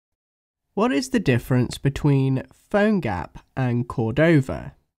What is the difference between Phonegap and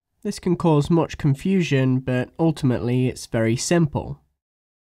Cordova? This can cause much confusion, but ultimately it's very simple.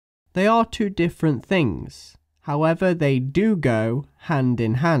 They are two different things, however they do go hand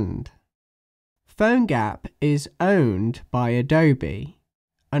in hand. Phonegap is owned by Adobe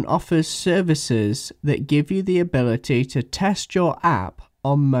and offers services that give you the ability to test your app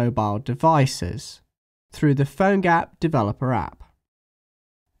on mobile devices through the Phonegap developer app.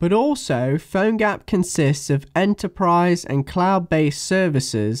 But also, Phonegap consists of enterprise and cloud-based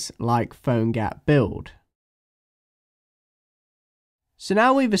services like Phonegap Build. So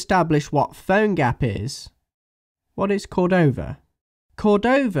now we've established what Phonegap is, what is Cordova?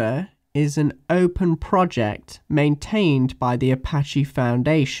 Cordova is an open project maintained by the Apache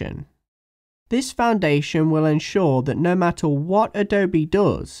Foundation. This foundation will ensure that no matter what Adobe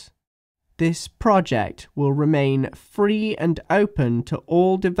does, this project will remain free and open to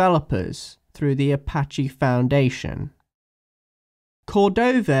all developers through the Apache Foundation.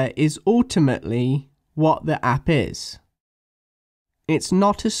 Cordova is ultimately what the app is. It's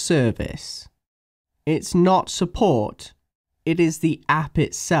not a service. It's not support. It is the app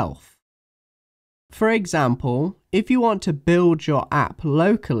itself. For example, if you want to build your app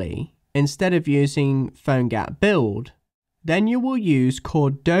locally instead of using Phonegap Build, then you will use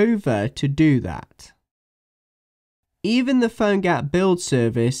Cordova to do that. Even the Phonegap Build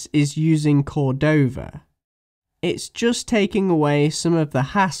service is using Cordova. It's just taking away some of the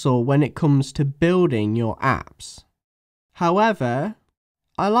hassle when it comes to building your apps. However,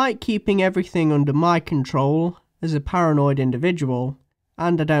 I like keeping everything under my control as a paranoid individual,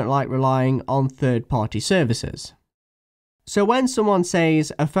 and I don't like relying on third-party services. So when someone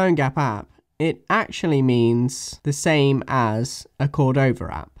says a Phonegap app, it actually means the same as a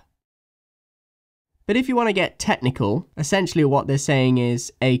Cordova app. But if you want to get technical, essentially what they're saying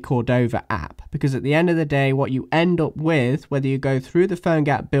is a Cordova app, because at the end of the day, what you end up with, whether you go through the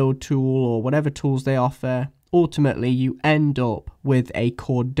Phonegap Build tool or whatever tools they offer, ultimately you end up with a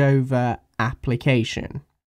Cordova application.